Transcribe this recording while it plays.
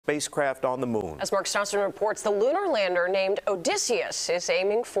spacecraft on the moon. As Mark Strassman reports, the lunar lander named Odysseus is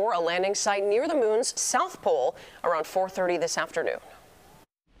aiming for a landing site near the moon's south pole around 4:30 this afternoon.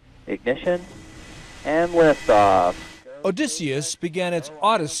 Ignition and liftoff. Odysseus began its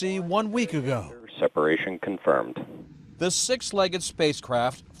odyssey 1 week ago. Separation confirmed. The six-legged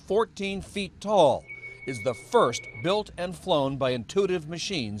spacecraft, 14 feet tall, is the first built and flown by Intuitive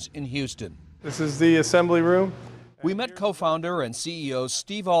Machines in Houston. This is the assembly room. We met co-founder and CEO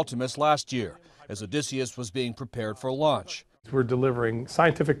Steve Altimus last year as Odysseus was being prepared for launch. We're delivering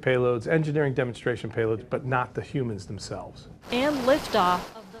scientific payloads, engineering demonstration payloads, but not the humans themselves. And liftoff.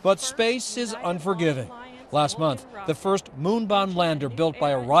 But space is unforgiving. Last month, the first moonbound lander built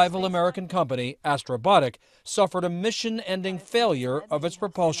by a rival American company, Astrobotic, suffered a mission-ending failure of its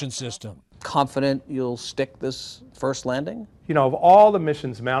propulsion system. Confident you'll stick this first landing? You know, of all the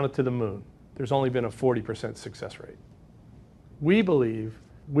missions mounted to the moon, there's only been a 40% success rate. We believe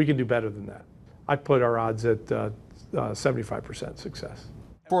we can do better than that. I put our odds at 75% success.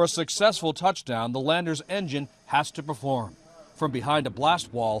 For a successful touchdown, the lander's engine has to perform. From behind a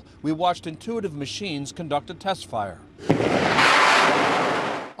blast wall, we watched Intuitive Machines conduct a test fire.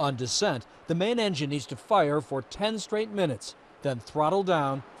 On descent, the main engine needs to fire for 10 straight minutes, then throttle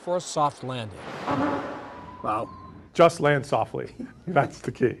down for a soft landing. Wow. Just land softly. That's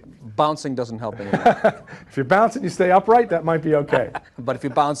the key. Bouncing doesn't help anymore. If you bounce and you stay upright, that might be okay. But if you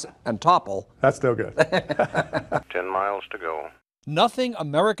bounce and topple, that's still good. 10 miles to go. Nothing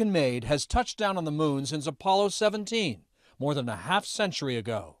American-made has touched down on the moon since Apollo 17, more than a half-century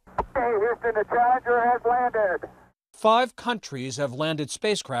ago. Hey, Houston, the Challenger has landed. 5 countries have landed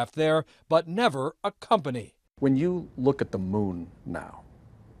spacecraft there, but never a company. When you look at the moon now,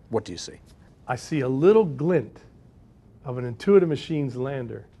 what do you see? I see a little glint of an Intuitive Machines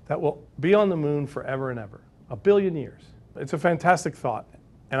lander that will be on the moon forever and ever, 1 billion years. It's a fantastic thought,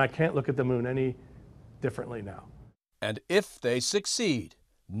 and I can't look at the moon any differently now. And if they succeed,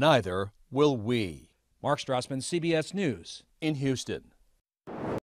 neither will we. Mark Strassman, CBS News in Houston.